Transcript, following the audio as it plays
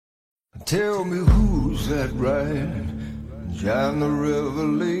Tell me who's that right? John the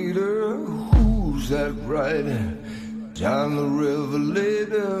Revelator. Who's that right? John the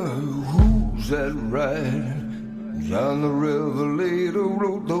Revelator. Who's that right? John the Revelator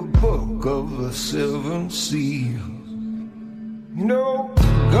wrote the book of the seven seals. You know,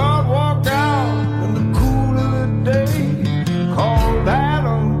 God walked out in the cool of the day, called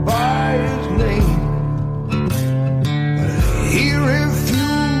Adam by his name. He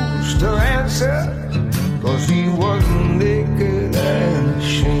refused to answer, 'cause he was naked and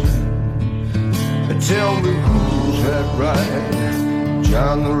ashamed. Tell me who's that right?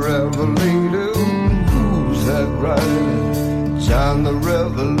 John the Revelator. Who's that right? John the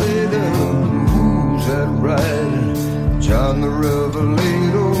Revelator. Who's that right? John the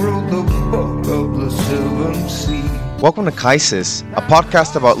Revelator wrote the book of the seven seals. Welcome to Kaisis, a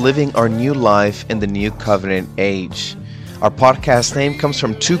podcast about living our new life in the new covenant age. Our podcast name comes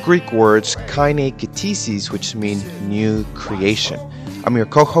from two Greek words, kaine ketisis, which mean new creation. I'm your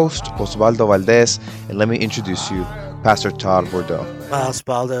co-host, Osvaldo Valdez, and let me introduce you, Pastor Todd Bordeaux. Well,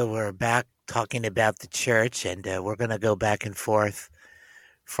 Osvaldo, we're back talking about the church, and we're going to go back and forth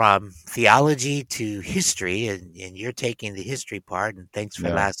from theology to history, and you're taking the history part, and thanks for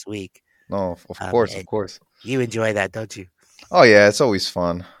last week. No, of course. You enjoy that, don't you? Oh, yeah, it's always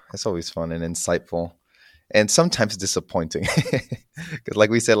fun. It's always fun and insightful, and sometimes disappointing. Because like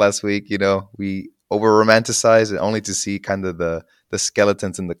we said last week, we over-romanticize it only to see kind of the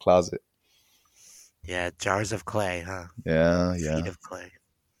skeletons in the closet. Yeah, jars of clay, huh? Yeah. Feet of clay.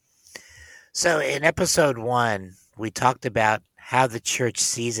 So in episode 1, we talked about how the church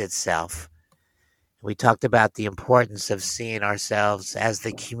sees itself. We talked about the importance of seeing ourselves as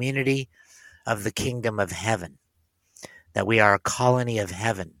the community of the kingdom of heaven, that we are a colony of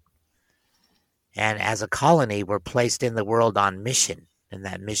heaven. And as a colony, we're placed in the world on mission, and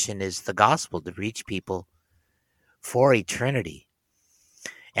that mission is the gospel, to reach people for eternity.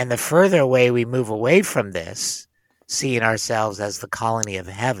 And the further away we move away from this, seeing ourselves as the colony of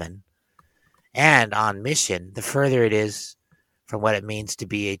heaven and on mission, the further it is from what it means to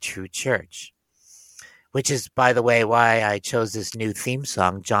be a true church. Which is, by the way, why I chose this new theme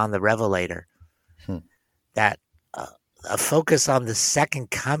song, John the Revelator, that a focus on the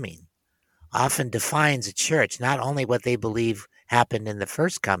second coming often defines a church, not only what they believe happened in the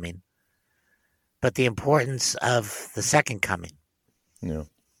first coming, but the importance of the second coming. Yeah.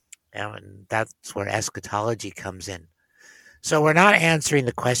 And that's where eschatology comes in. So we're not answering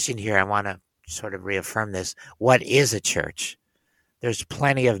the question here. I want to sort of reaffirm this. What is a church? There's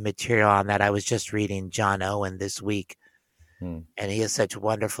plenty of material on that. I was just reading John Owen this week, and he has such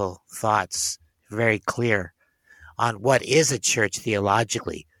wonderful thoughts, very clear on what is a church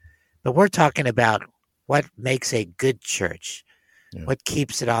theologically. But we're talking about what makes a good church, what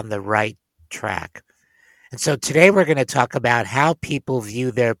keeps it on the right track. And so today we're going to talk about how people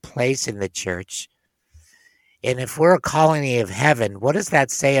view their place in the church. And if we're a colony of heaven, what does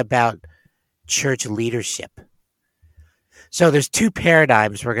that say about church leadership? So there's two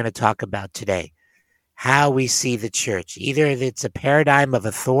paradigms we're going to talk about today. How we see the church. Either it's a paradigm of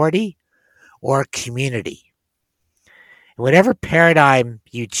authority or community. Whatever paradigm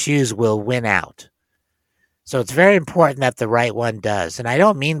you choose will win out. So it's very important that the right one does. And I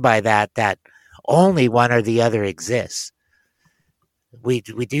don't mean by that only one or the other exists. We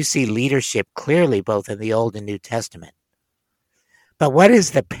do see leadership clearly both in the Old and New Testament. But what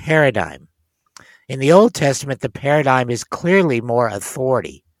is the paradigm? In the Old Testament, the paradigm is clearly more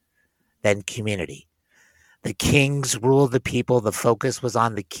authority than community. The kings ruled the people. The focus was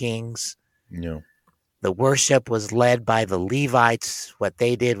on the kings. Yeah. The worship was led by the Levites. What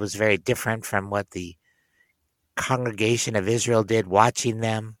they did was very different from what the congregation of Israel did, watching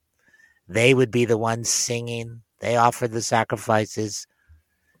them. They would be the ones singing. They offered the sacrifices.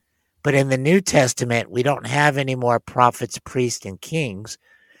 But in the New Testament, we don't have any more prophets, priests, and kings.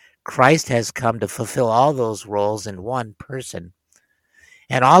 Christ has come to fulfill all those roles in one person.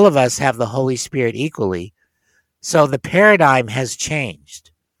 And all of us have the Holy Spirit equally. So the paradigm has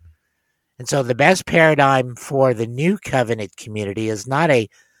changed. And so the best paradigm for the new covenant community is not a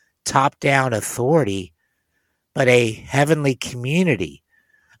top-down authority, but a heavenly community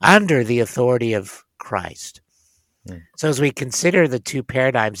under the authority of Christ. So as we consider the two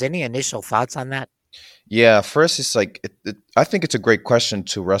paradigms, any initial thoughts on that? Yeah, first it's like I think it's a great question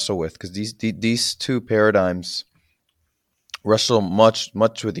to wrestle with, because these two paradigms wrestle much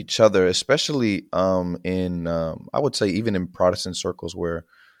with each other, especially in I would say even in Protestant circles where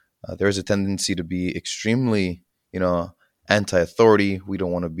there is a tendency to be extremely anti-authority. We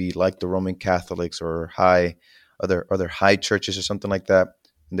don't want to be like the Roman Catholics or other high churches or something like that.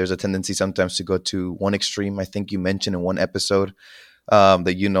 And there's a tendency sometimes to go to one extreme. I think you mentioned in one episode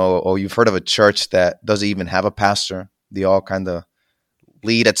that or you've heard of a church that doesn't even have a pastor. They all kind of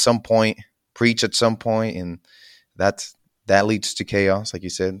lead at some point, preach at some point, and that leads to chaos. Like you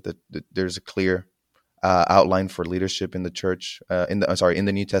said, that there's a clear outline for leadership in the church in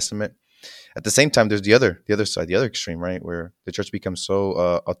the New Testament. At the same time, there's the other side, the other extreme, right, where the church becomes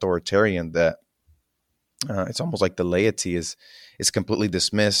so authoritarian that it's almost like the laity is completely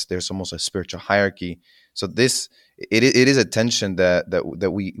dismissed. There's almost a spiritual hierarchy. So it is a tension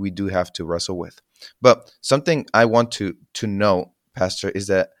that we do have to wrestle with. But something I want to note, Pastor, is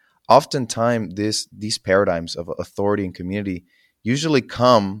that oftentimes these paradigms of authority and community usually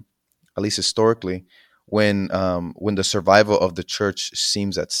come, at least historically, when the survival of the church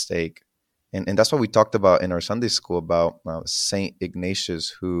seems at stake. And that's what we talked about in our Sunday school about Saint Ignatius,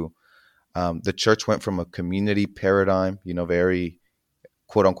 who the church went from a community paradigm, very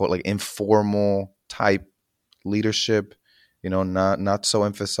quote unquote like informal type leadership, not so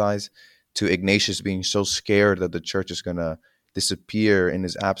emphasized, to Ignatius being so scared that the church is going to disappear in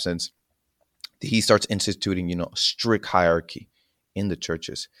his absence. He starts instituting, strict hierarchy in the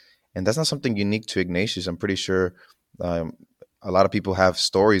churches. And that's not something unique to Ignatius. I'm pretty sure a lot of people have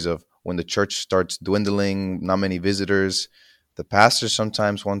stories of when the church starts dwindling, not many visitors, the pastor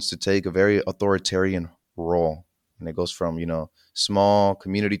sometimes wants to take a very authoritarian role. And it goes from, small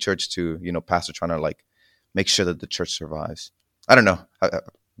community church to, pastor trying to like make sure that the church survives. I don't know.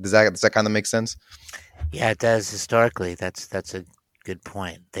 Does that kind of make sense? Yeah, it does. Historically, that's a good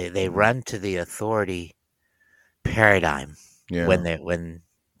point. They run to the authority paradigm when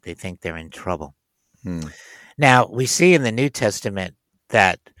they think they're in trouble. Now, we see in the New Testament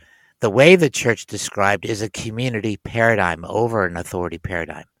that the way the church described is a community paradigm over an authority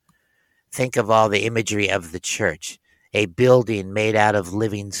paradigm. Think of all the imagery of the church: a building made out of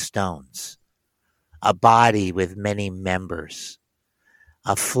living stones, a body with many members,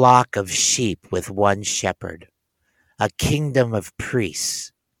 a flock of sheep with one shepherd, a kingdom of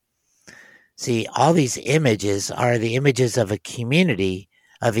priests. See, all these images are the images of a community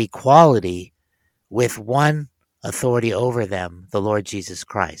of equality with one authority over them, the Lord Jesus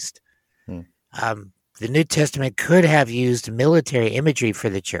Christ. The New Testament could have used military imagery for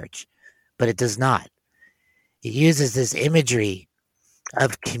the church, but it does not. It uses this imagery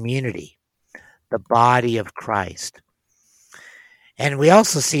of community, the body of Christ. And we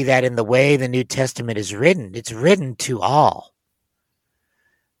also see that in the way the New Testament is written. It's written to all.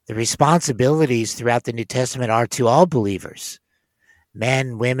 The responsibilities throughout the New Testament are to all believers: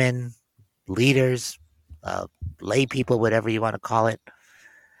 men, women, leaders, lay people, whatever you want to call it.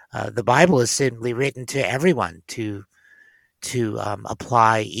 The Bible is simply written to everyone to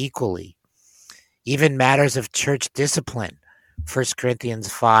apply equally. Even matters of church discipline, 1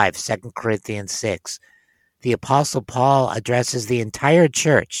 Corinthians 5, 2 Corinthians 6. The Apostle Paul addresses the entire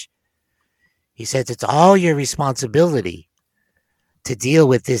church. He says it's all your responsibility to deal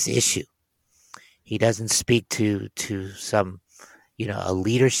with this issue. He doesn't speak to some, a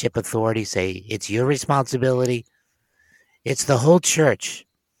leadership authority, say it's your responsibility. It's the whole church.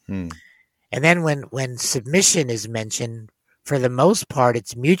 And then when submission is mentioned, for the most part,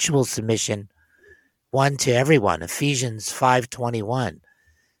 it's mutual submission, one to everyone. Ephesians 5:21.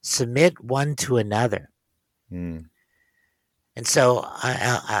 Submit one to another. And so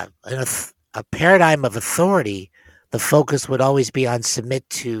a paradigm of authority, the focus would always be on submit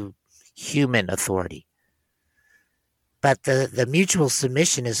to human authority. But the mutual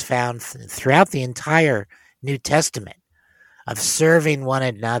submission is found throughout the entire New Testament, of serving one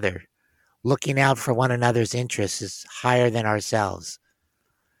another, looking out for one another's interests is higher than ourselves.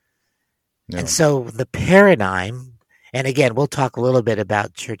 Yeah. And so the paradigm, and again, we'll talk a little bit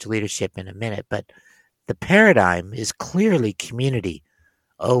about church leadership in a minute, but the paradigm is clearly community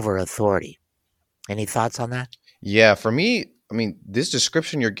over authority. Any thoughts on that? Yeah, for me, this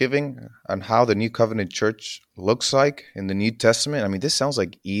description you're giving on how the New Covenant church looks like in the New Testament, this sounds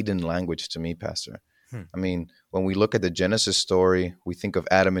like Eden language to me, Pastor. When we look at the Genesis story, we think of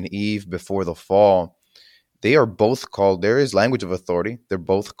Adam and Eve before the fall. They are both called, there is language of authority. They're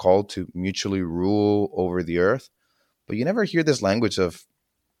both called to mutually rule over the earth. But you never hear this language of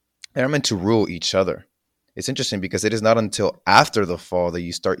they're meant to rule each other. It's interesting because it is not until after the fall that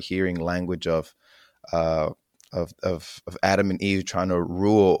you start hearing language of Adam and Eve trying to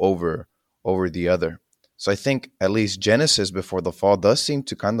rule over the other. So I think at least Genesis before the fall does seem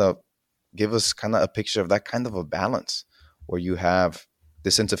to kind of give us kind of a picture of that kind of a balance where you have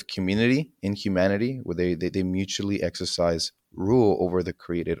the sense of community in humanity where they mutually exercise rule over the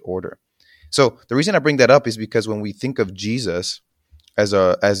created order. So the reason I bring that up is because when we think of Jesus,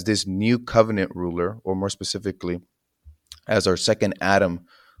 as this new covenant ruler, or more specifically, as our second Adam,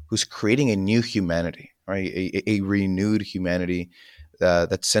 who's creating a new humanity, right? A renewed humanity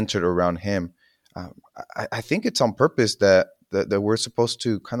that's centered around him. I think it's on purpose that we're supposed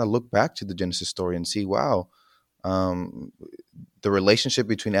to kind of look back to the Genesis story and see, wow, the relationship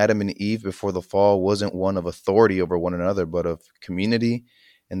between Adam and Eve before the fall wasn't one of authority over one another, but of community,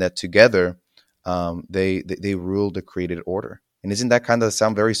 and that together they ruled the created order. And isn't that kind of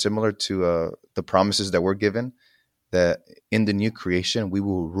sound very similar to the promises that we're given, that in the new creation we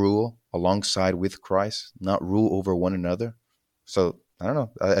will rule alongside with Christ, not rule over one another? So I don't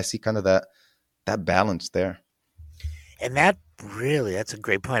know. I see kind of that balance there. And that's a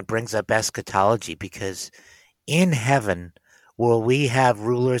great point. It brings up eschatology, because in heaven, will we have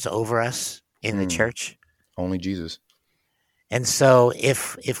rulers over us in the church? Only Jesus. And so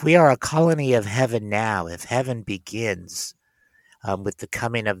if we are a colony of heaven now, if heaven begins with the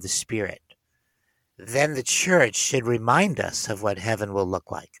coming of the Spirit, then the church should remind us of what heaven will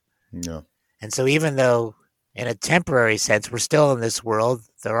look like. Yeah. And so even though in a temporary sense we're still in this world,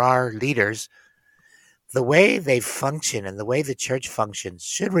 there are leaders, the way they function and the way the church functions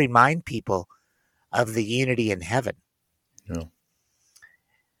should remind people of the unity in heaven. Yeah.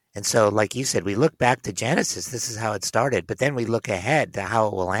 And so, like you said, we look back to Genesis. This is how it started. But then we look ahead to how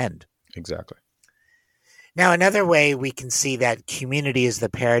it will end. Exactly. Now, another way we can see that community is the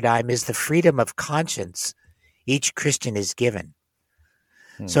paradigm is the freedom of conscience each Christian is given.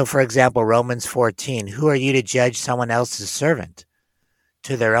 So, for example, Romans 14, who are you to judge someone else's servant?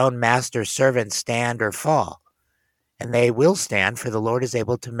 To their own master's servant stand or fall. And they will stand, for the Lord is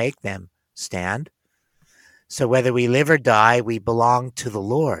able to make them stand. So whether we live or die, we belong to the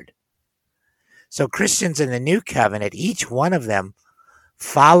Lord. So Christians in the new covenant, each one of them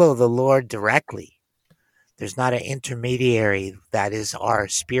follow the Lord directly. There's not an intermediary that is our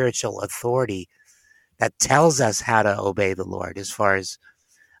spiritual authority that tells us how to obey the Lord as far as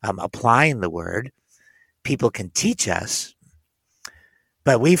applying the word. People can teach us,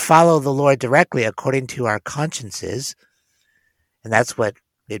 but we follow the Lord directly according to our consciences. And that's what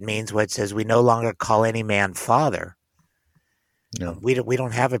it means when it says we no longer call any man father. No. We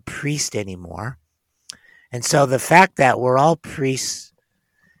don't have a priest anymore. And so the fact that we're all priests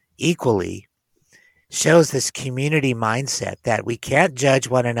equally shows this community mindset that we can't judge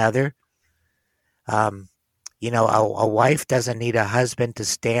one another. A wife doesn't need a husband to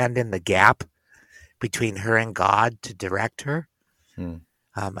stand in the gap between her and God to direct her.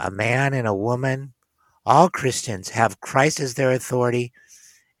 A man and a woman, all Christians have Christ as their authority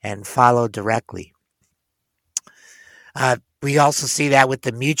and follow directly. We also see that with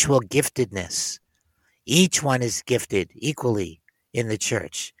the mutual giftedness. Each one is gifted equally in the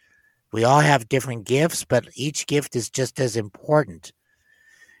church. We all have different gifts, but each gift is just as important.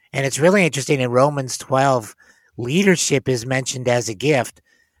 And it's really interesting in Romans 12, leadership is mentioned as a gift,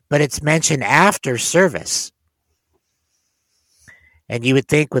 but it's mentioned after service. And you would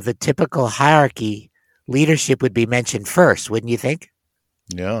think with a typical hierarchy, leadership would be mentioned first, wouldn't you think?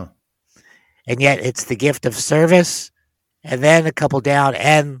 Yeah. And yet it's the gift of service, and then a couple down,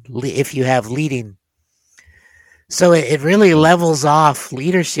 and if you have leading. So it really levels off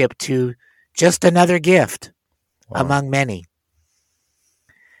leadership to just another gift among many.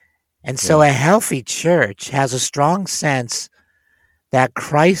 And so a healthy church has a strong sense that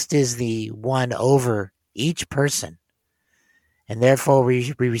Christ is the one over each person. And therefore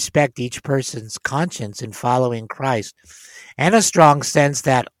we respect each person's conscience in following Christ. And a strong sense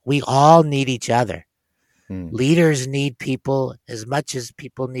that we all need each other. Leaders need people as much as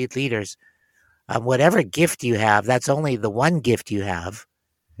people need leaders. Whatever gift you have, that's only the one gift you have.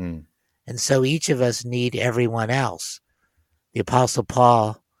 And so each of us need everyone else. The Apostle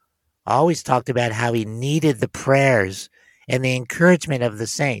Paul always talked about how he needed the prayers and the encouragement of the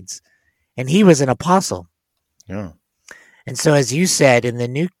saints. And he was an apostle. Yeah. And so, as you said, in the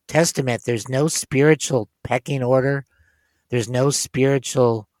New Testament, there's no spiritual pecking order. There's no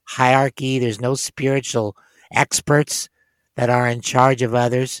spiritual hierarchy. There's no spiritual experts that are in charge of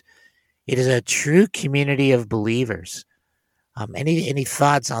others. It is a true community of believers. Any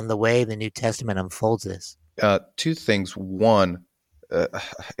thoughts on the way the New Testament unfolds this? Two things. One, I'm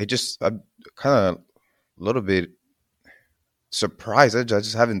kind of a little bit surprised. I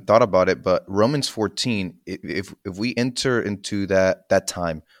just haven't thought about it. But Romans 14, if we enter into that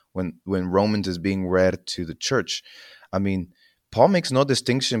time when Romans is being read to the church, I mean, Paul makes no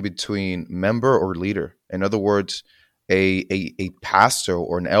distinction between member or leader. In other words, a pastor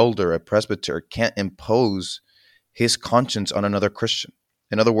or an elder, a presbyter, can't impose his conscience on another Christian.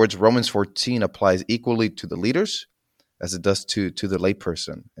 In other words, Romans 14 applies equally to the leaders as it does to the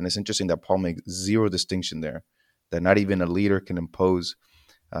layperson. And it's interesting that Paul makes zero distinction there, that not even a leader can impose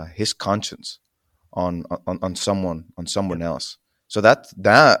his conscience on someone else. So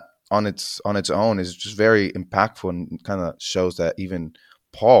that on its own is just very impactful and kind of shows that even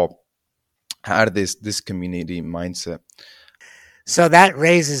Paul had this community mindset. So that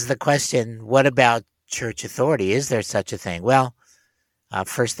raises the question, what about church authority? Is there such a thing? Well,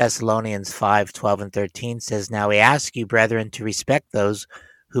 1 Thessalonians 5:12 and 13 says, "Now we ask you, brethren, to respect those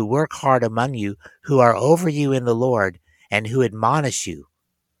who work hard among you, who are over you in the Lord, and who admonish you.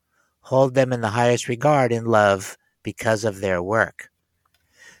 Hold them in the highest regard in love because of their work."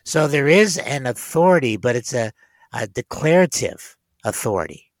 So there is an authority, but it's a declarative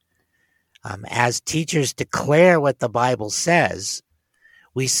authority. As teachers declare what the Bible says,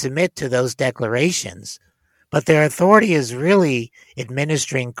 we submit to those declarations, but their authority is really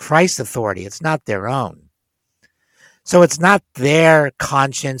administering Christ's authority. It's not their own. So it's not their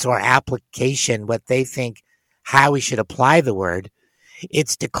conscience or application, what they think, how we should apply the word.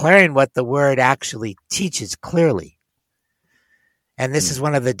 It's declaring what the word actually teaches clearly. And this is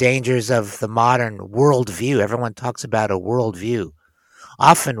one of the dangers of the modern worldview. Everyone talks about a worldview.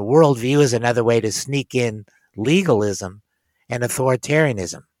 Often worldview is another way to sneak in legalism and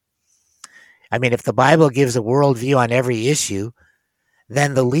authoritarianism. I mean, if the Bible gives a worldview on every issue,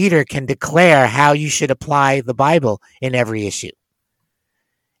 then the leader can declare how you should apply the Bible in every issue.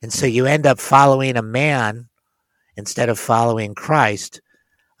 And so you end up following a man instead of following Christ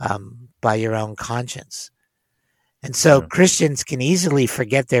by your own conscience. And so Christians can easily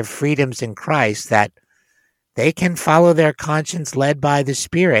forget their freedoms in Christ, that they can follow their conscience led by the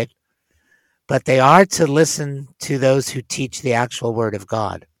Spirit, but they are to listen to those who teach the actual Word of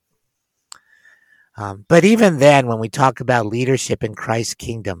God. But even then, when we talk about leadership in Christ's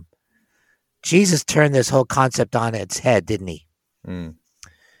kingdom, Jesus turned this whole concept on its head, didn't he? No.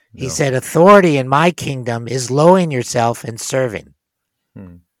 He said, authority in my kingdom is lowering yourself and serving.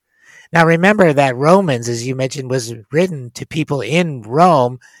 Now, remember that Romans, as you mentioned, was written to people in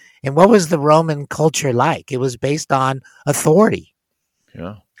Rome. And what was the Roman culture like? It was based on authority.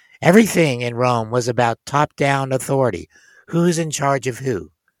 Yeah. Everything in Rome was about top-down authority. Who's in charge of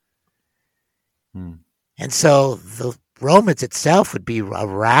who? And so the Romans itself would be a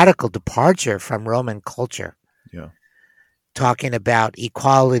radical departure from Roman culture. Yeah. Talking about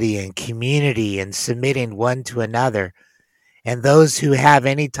equality and community and submitting one to another. And those who have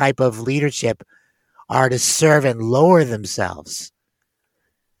any type of leadership are to serve and lower themselves.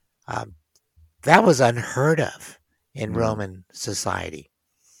 That was unheard of in Roman society.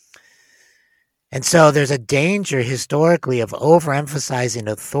 And so there's a danger historically of overemphasizing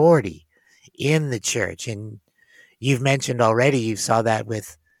authority in the church. And you've mentioned already, you saw that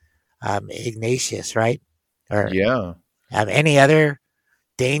with Ignatius, right? Or Yeah. Any other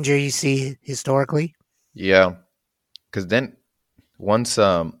danger you see historically? Yeah. Because then once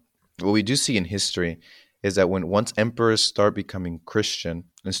what we do see in history is that once emperors start becoming Christian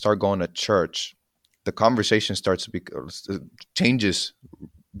and start going to church, the conversation starts to changes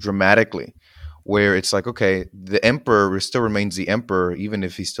dramatically, where it's like, okay, the emperor still remains the emperor even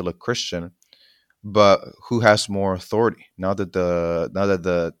if he's still a Christian, but who has more authority now that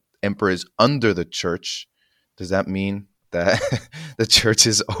the emperor is under the church? Does that mean that the church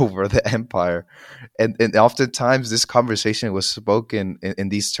is over the empire? And oftentimes this conversation was spoken in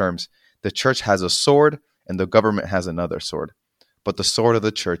these terms: the church has a sword and the government has another sword, but the sword of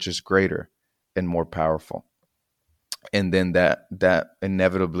the church is greater and more powerful. And then that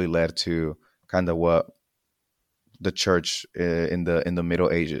inevitably led to kind of what the church in the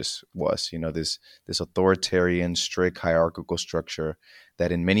Middle Ages was, this authoritarian, strict, hierarchical structure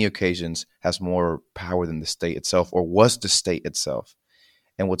that in many occasions has more power than the state itself, or was the state itself.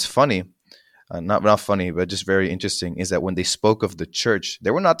 And what's funny, not funny, but just very interesting, is that when they spoke of the church, they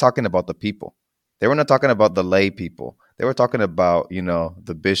were not talking about the people. They were not talking about the lay people. They were talking about,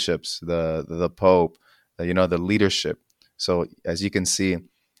 the bishops, the pope, the leadership. So as you can see,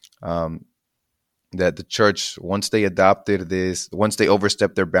 that the church, once they adopted this, once they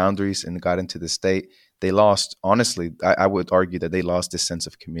overstepped their boundaries and got into the state, they lost, honestly, I would argue that they lost this sense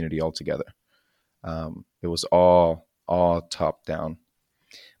of community altogether. It was all top down.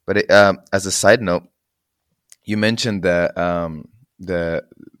 But as a side note, you mentioned that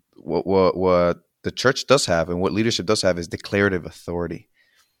what the church does have and what leadership does have is declarative authority.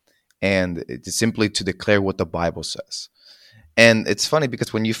 And it's simply to declare what the Bible says. And it's funny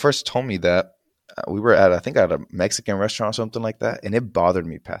because when you first told me that, we were at a Mexican restaurant or something like that, and it bothered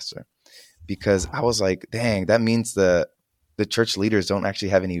me, Pastor, because I was like, dang, that means the church leaders don't actually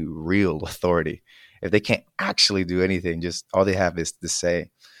have any real authority. if they can't actually do anything, just all they have is to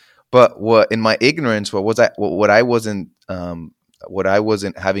say. But what in my ignorance, what I wasn't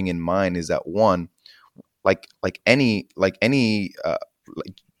having in mind is that one, like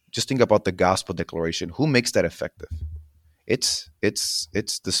just think about the gospel declaration. Who makes that effective? It's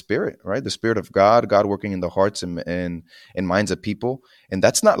the Spirit, right? The Spirit of God working in the hearts and minds of people, and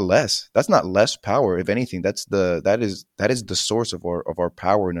that's not less. That's not less power. If anything, that is the source of our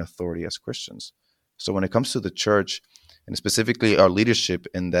power and authority as Christians. So when it comes to the church, and specifically our leadership,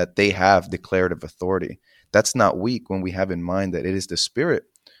 and that they have declarative authority, that's not weak when we have in mind that it is the Spirit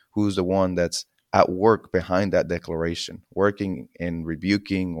who's the one that's at work behind that declaration, working and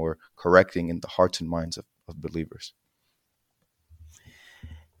rebuking or correcting in the hearts and minds of believers.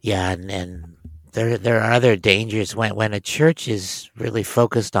 Yeah, and there are other dangers when a church is really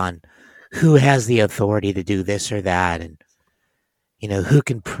focused on who has the authority to do this or that, and who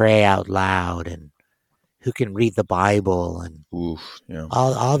can pray out loud and who can read the Bible, and Yeah.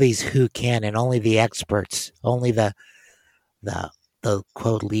 all these who can, and only the experts, only the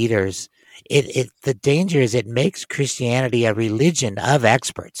quote leaders. The danger is it makes Christianity a religion of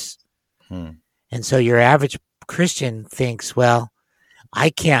experts. And so your average Christian thinks, well, I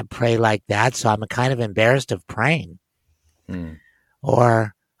can't pray like that, so I'm kind of embarrassed of praying.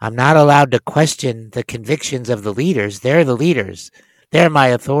 Or I'm not allowed to question the convictions of the leaders. They're the leaders. They're my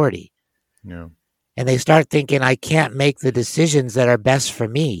authority. Yeah. And they start thinking, I can't make the decisions that are best for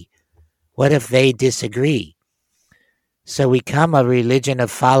me. What if they disagree? So we become a religion of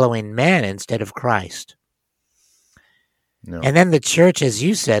following men instead of Christ. No. And then the church, as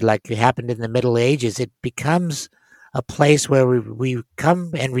you said, like it happened in the Middle Ages, it becomes a place where we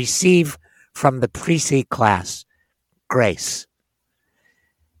come and receive from the priestly class grace.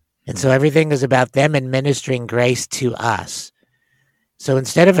 And so everything is about them administering grace to us. So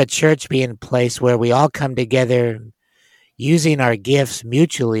instead of a church being a place where we all come together using our gifts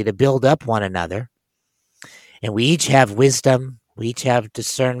mutually to build up one another, and we each have wisdom, we each have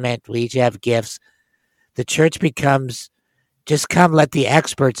discernment, we each have gifts, the church becomes, just come, let the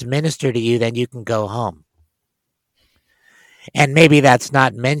experts minister to you, then you can go home. And maybe that's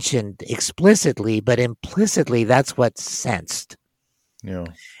not mentioned explicitly, but implicitly that's what's sensed. Yeah.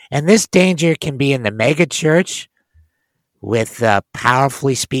 And this danger can be in the mega church with a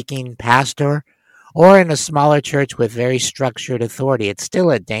powerfully speaking pastor, or in a smaller church with very structured authority. It's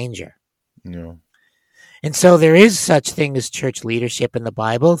still a danger. Yeah. And so there is such thing as church leadership in the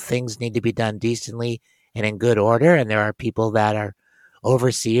Bible. Things need to be done decently and in good order, and there are people that are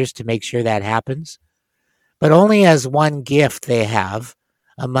overseers to make sure that happens. But only as one gift they have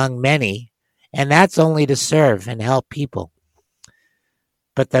among many, and that's only to serve and help people.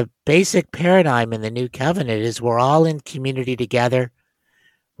 But the basic paradigm in the New Covenant is we're all in community together.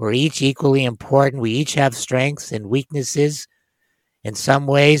 We're each equally important. We each have strengths and weaknesses. In some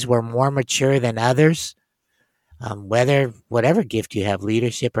ways, we're more mature than others, whatever gift you have,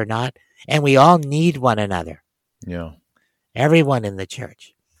 leadership or not. And we all need one another. Yeah. Everyone in the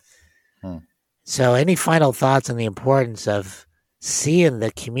church. Hmm. So any final thoughts on the importance of seeing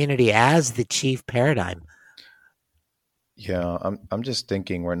the community as the chief paradigm? Yeah, I'm just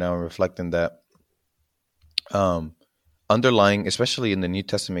thinking right now and reflecting that underlying, especially in the New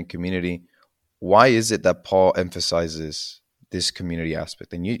Testament community, why is it that Paul emphasizes this community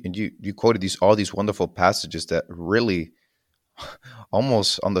aspect? And you quoted all these wonderful passages that really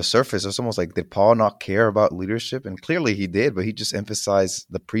almost on the surface, it's almost like, did Paul not care about leadership? And clearly he did, but he just emphasized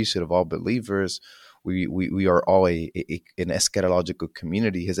the priesthood of all believers. We are all an eschatological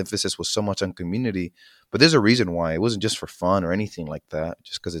community. His emphasis was so much on community, but there's a reason why. It wasn't just for fun or anything like that,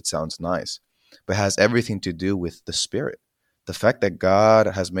 just because it sounds nice, but it has everything to do with the Spirit. The fact that God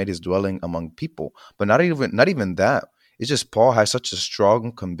has made his dwelling among people, but not even that. It's just Paul has such a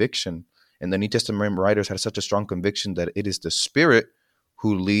strong conviction, and the New Testament writers had such a strong conviction that it is the Spirit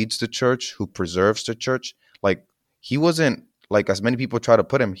who leads the church, who preserves the church. Like, he wasn't, like as many people try to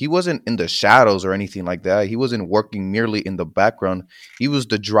put him, he wasn't in the shadows or anything like that. He wasn't working merely in the background. He was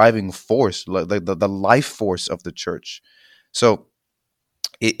the driving force, the life force of the church. So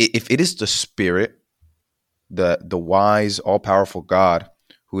if it is the Spirit, the wise, all-powerful God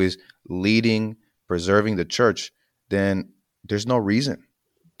who is leading, preserving the church, then there's no reason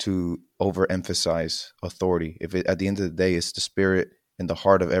to overemphasize authority. If at the end of the day, it's the Spirit in the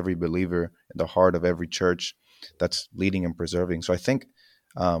heart of every believer, in the heart of every church that's leading and preserving. So I think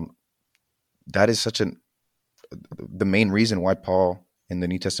that is the main reason why Paul and the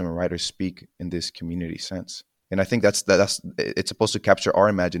New Testament writers speak in this community sense. And I think that's it's supposed to capture our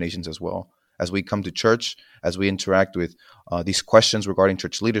imaginations as well as we come to church, as we interact with these questions regarding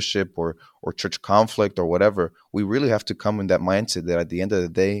church leadership or church conflict or whatever, we really have to come in that mindset that at the end of the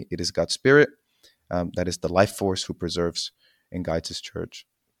day, it is God's Spirit that is the life force who preserves and guides His church.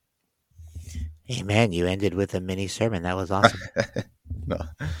 Amen. You ended with a mini sermon. That was awesome. No.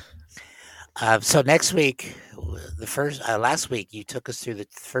 So next week, last week you took us through the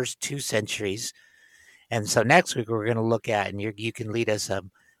first 2 centuries, and so next week we're going to look at, and you can lead us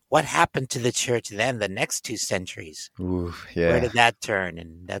what happened to the church then the next 2 centuries. Ooh, yeah. Where did that turn?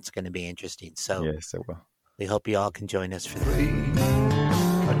 And that's going to be interesting. So yes, it will. We hope you all can join us for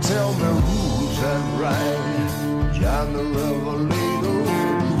that. Tell me who's that right? John the Revelator.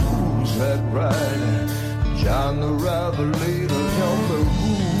 Who's that right? John the Revelator. Tell me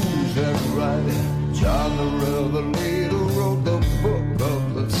who's that right? John the Revelator wrote the book of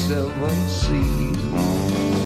the 7 seas.